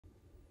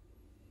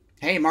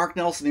Hey, Mark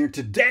Nelson here.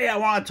 Today I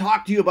want to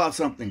talk to you about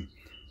something.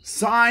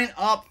 Sign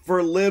up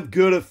for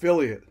LiveGood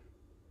Affiliate.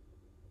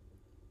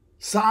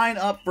 Sign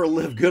up for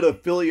LiveGood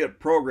Affiliate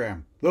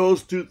program.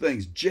 Those two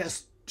things.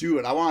 Just do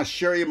it. I want to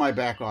share you my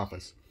back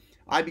office.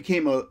 I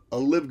became a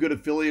LiveGood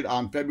affiliate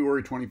on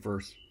February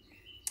 21st.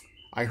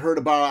 I heard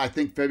about it, I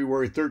think,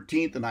 February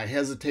 13th, and I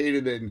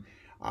hesitated, and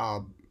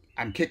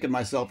I'm kicking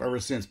myself ever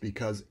since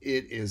because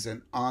it is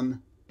an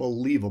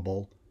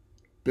unbelievable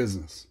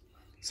business.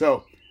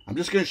 So I'm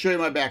just going to show you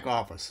my back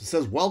office. It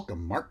says,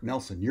 welcome, Mark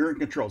Nelson. You're in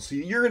control. So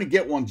you're going to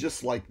get one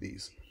just like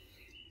these.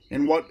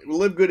 And what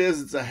LiveGood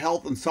is, it's a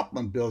health and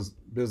supplement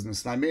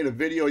business. And I made a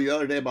video the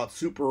other day about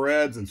Super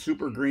Reds and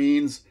Super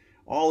Greens,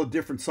 all the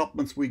different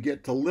supplements we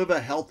get to live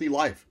a healthy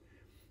life.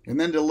 And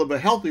then to live a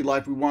healthy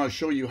life, we want to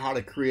show you how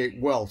to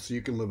create wealth so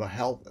you can live a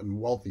health and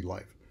wealthy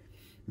life.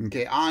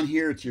 Okay, on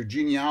here, it's your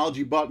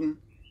genealogy button.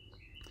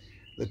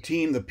 The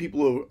team, the people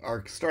who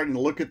are starting to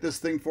look at this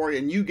thing for you,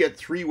 and you get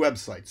 3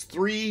 websites.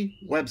 3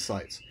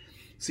 websites.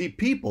 See,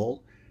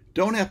 people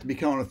don't have to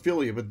become an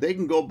affiliate, but they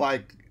can go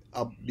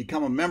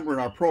become a member in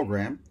our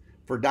program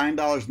for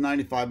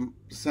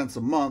 $9.95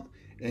 a month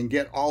and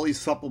get all these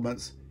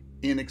supplements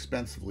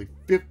inexpensively,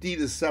 50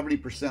 to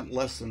 70%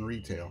 less than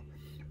retail.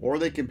 Or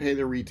they can pay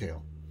their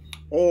retail.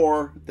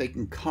 Or they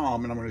can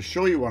come, and I'm going to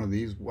show you one of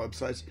these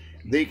websites,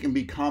 they can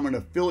become an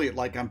affiliate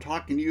like I'm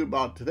talking to you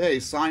about today.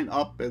 Sign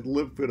up at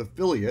LiveGood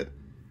Affiliate.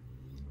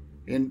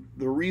 And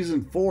the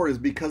reason for it is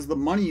because the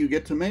money you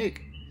get to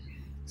make.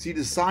 See,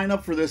 to sign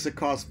up for this, it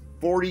costs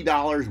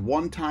 $40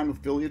 one-time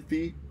affiliate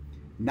fee,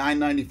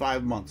 $9.95 a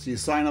month. So you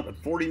sign up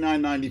at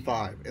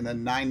 $49.95 and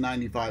then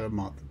 $9.95 a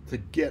month to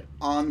get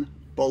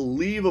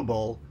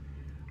unbelievable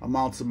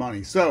amounts of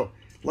money. So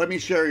let me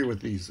share you with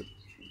these.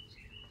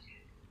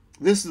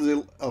 This is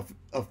an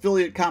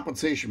affiliate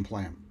compensation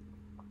plan.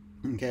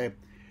 Okay,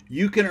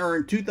 you can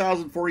earn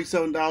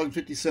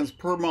 $2,047.50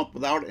 per month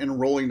without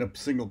enrolling a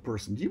single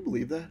person. Do you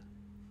believe that?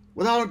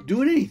 Without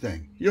doing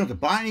anything. You don't have to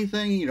buy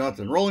anything. You don't have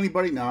to enroll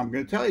anybody. Now, I'm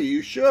going to tell you,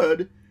 you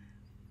should,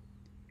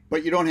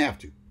 but you don't have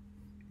to.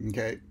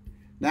 Okay,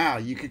 now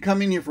you can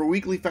come in here for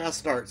weekly fast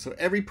start. So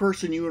every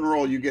person you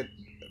enroll, you get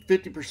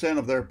 50%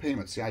 of their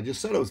payments. See, I just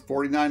said it was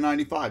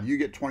 $49.95. You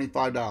get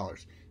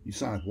 $25. You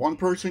sign up one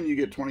person, you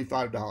get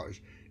 $25.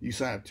 You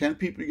sign up 10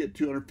 people, you get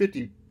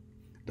 $250.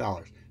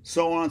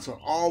 So on, so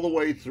all the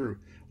way through.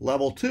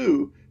 Level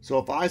 2, so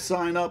if I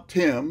sign up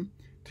Tim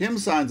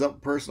signs up a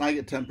person, I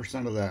get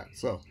 10% of that.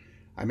 So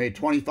I made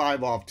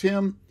 $25 off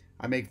Tim,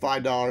 I make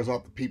 $5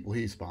 off the people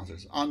he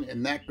sponsors.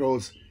 And that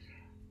goes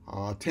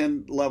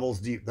 10 levels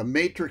deep. The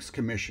matrix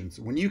commissions.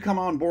 When you come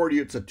on board,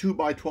 it's a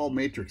 2x12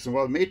 matrix. And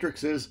what a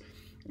matrix is,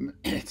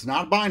 it's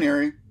not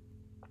binary.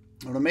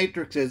 What a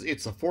matrix is,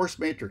 it's a force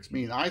matrix,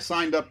 meaning I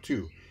signed up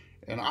 2.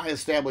 And I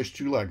established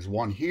 2 legs.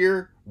 One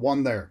here,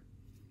 one there.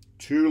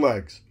 2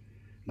 legs.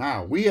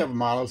 Now, we have a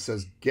motto that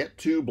says, get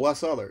 2,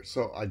 bless others.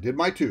 So I did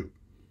my 2.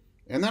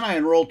 And then I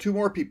enrolled 2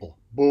 more people.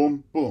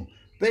 Boom, boom.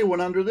 They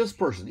went under this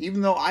person.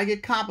 Even though I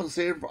get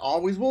compensated for,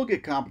 always will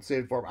get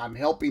compensated for, I'm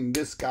helping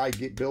this guy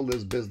build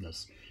his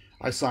business.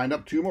 I signed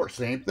up 2 more.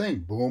 Same thing.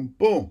 Boom,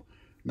 boom.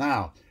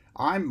 Now,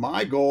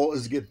 my goal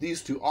is to get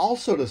these 2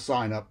 also to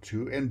sign up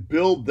to and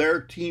build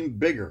their team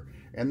bigger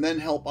and then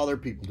help other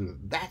people do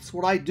it. That's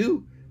what I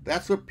do.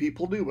 That's what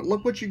people do. But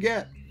look what you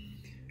get.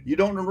 You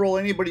don't enroll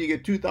anybody, you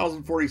get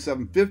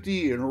 $2,047.50.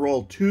 You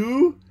enroll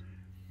 2,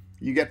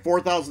 you get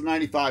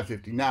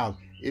 $4,095.50. Now,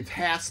 it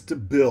has to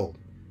build.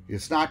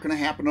 It's not going to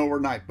happen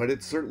overnight, but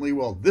it certainly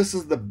will. This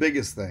is the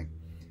biggest thing.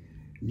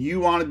 You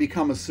want to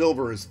become a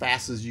silver as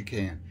fast as you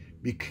can.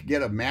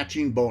 Get a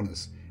matching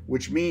bonus,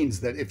 which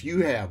means that if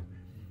you have,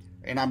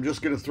 and I'm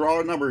just going to throw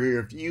out a number here,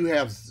 if you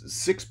have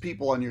 6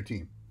 people on your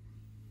team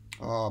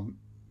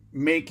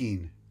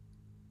making,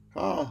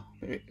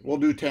 we'll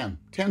do 10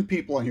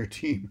 people on your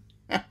team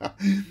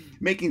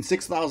making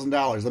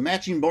 $6,000. The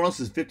matching bonus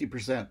is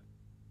 50%.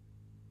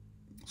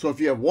 So if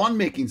you have 1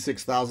 making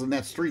 $6,000,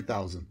 that's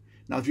 $3,000.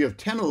 Now, if you have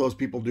 10 of those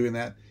people doing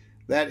that,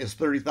 that is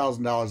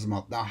 $30,000 a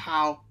month. Now,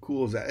 how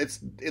cool is that?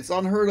 It's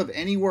unheard of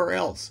anywhere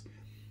else.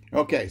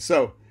 Okay,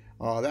 so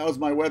that was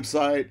my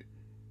website.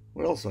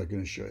 What else am I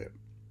going to show you?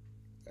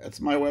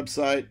 That's my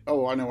website.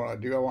 Oh, I know what I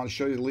do. I want to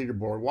show you the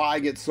leaderboard. Why I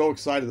get so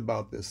excited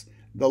about this.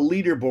 The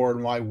leaderboard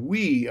and why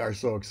we are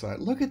so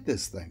excited. Look at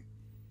this thing.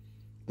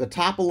 The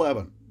top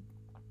 11.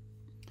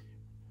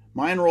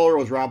 My enroller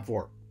was Rob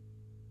Ford.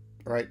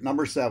 All right,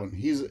 number 7.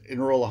 He's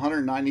enrolled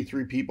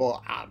 193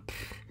 people.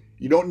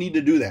 You don't need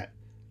to do that.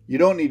 You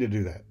don't need to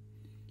do that.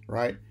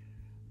 Right?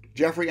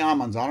 Jeffrey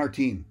Amon's on our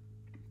team.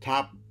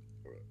 Top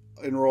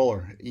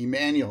enroller.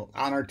 Emmanuel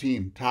on our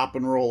team. Top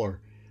enroller.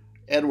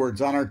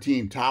 Edwards on our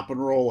team. Top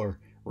enroller.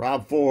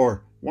 Rob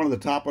Ford, one of the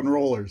top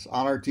enrollers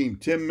on our team.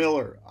 Tim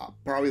Miller,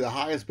 probably the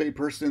highest paid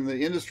person in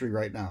the industry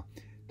right now.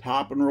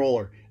 Top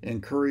enroller.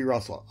 And Curry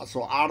Russell.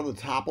 So out of the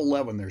top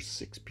 11, there's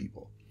 6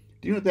 people.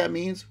 Do you know what that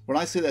means? When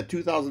I say that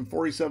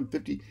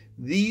 $2,047.50,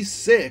 these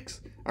 6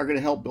 are going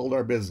to help build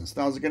our business.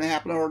 Now, is it going to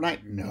happen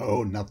overnight?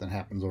 No, nothing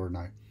happens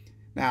overnight.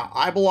 Now,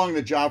 I belong to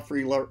the Job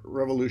Free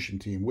Revolution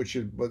team, which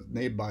was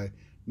made by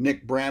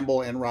Nick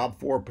Bramble and Rob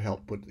Ford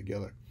helped put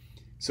together.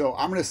 So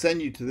I'm going to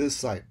send you to this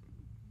site.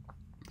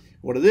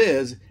 What it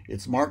is,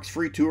 it's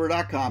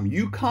marksfreetour.com.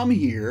 You come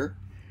here,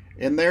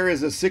 and there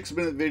is a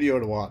 6-minute video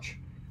to watch,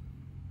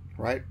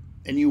 right?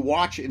 And you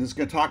watch it, and it's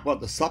going to talk about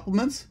the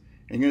supplements,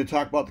 and you're going to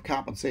talk about the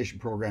compensation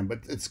program. But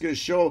it's going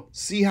to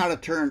see how to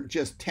turn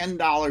just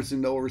 $10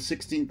 into over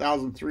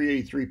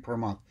 $16,383 per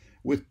month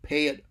with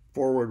pay it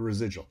forward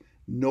residual.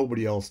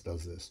 Nobody else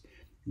does this.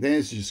 Then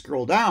as you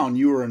scroll down,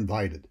 you are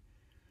invited.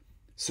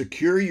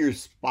 Secure your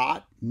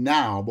spot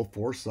now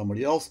before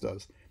somebody else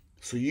does.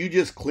 So you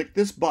just click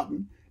this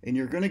button, and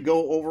you're going to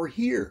go over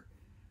here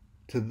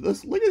to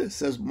this. Look at it. It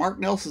says Mark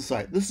Nelson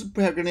site. This is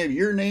going to have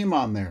your name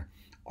on there.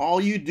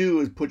 All you do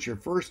is put your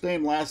first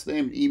name, last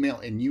name, email,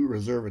 and you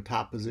reserve a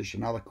top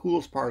position. Now, the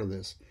coolest part of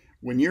this,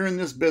 when you're in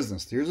this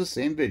business, here's the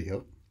same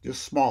video,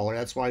 just smaller.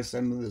 That's why I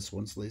send them this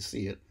one so they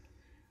see it.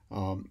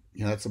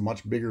 That's a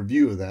much bigger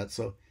view of that.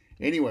 So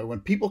anyway,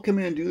 when people come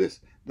in and do this,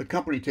 the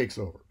company takes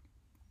over.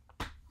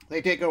 They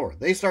take over.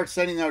 They start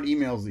sending out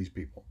emails to these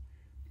people.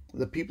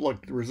 The people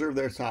that reserve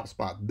their top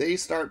spot, they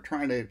start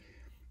trying to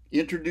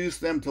introduce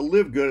them to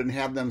LiveGood and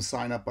have them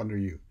sign up under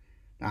you.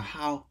 Now,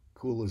 how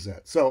cool is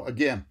that? So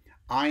again,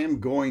 I am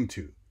going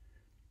to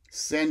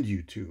send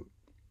you to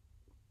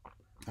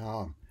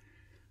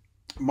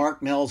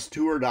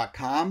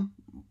marksfreetour.com.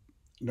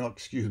 No,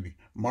 excuse me,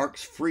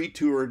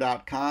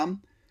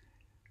 marksfreetour.com.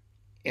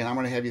 And I'm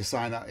going to have you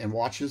sign up and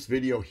watch this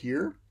video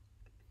here.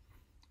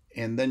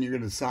 And then you're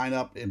going to sign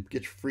up and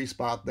get your free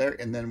spot there.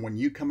 And then when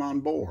you come on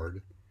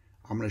board,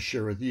 I'm going to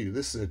share with you.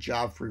 This is a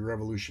Job Free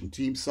Revolution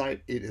team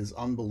site. It is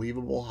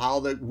unbelievable how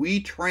that we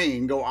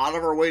go out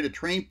of our way to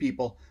train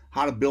people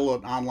how to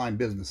build an online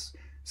business.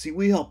 See,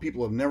 we help people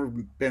who have never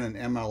been in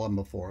MLM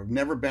before, have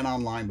never been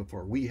online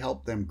before. We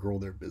help them grow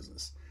their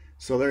business.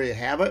 So there you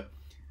have it.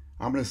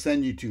 I'm going to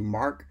send you to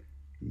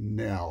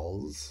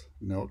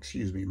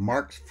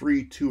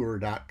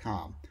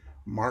marksfreetour.com.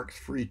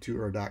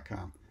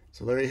 marksfreetour.com.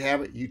 So there you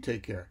have it. You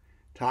take care.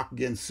 Talk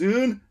again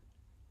soon.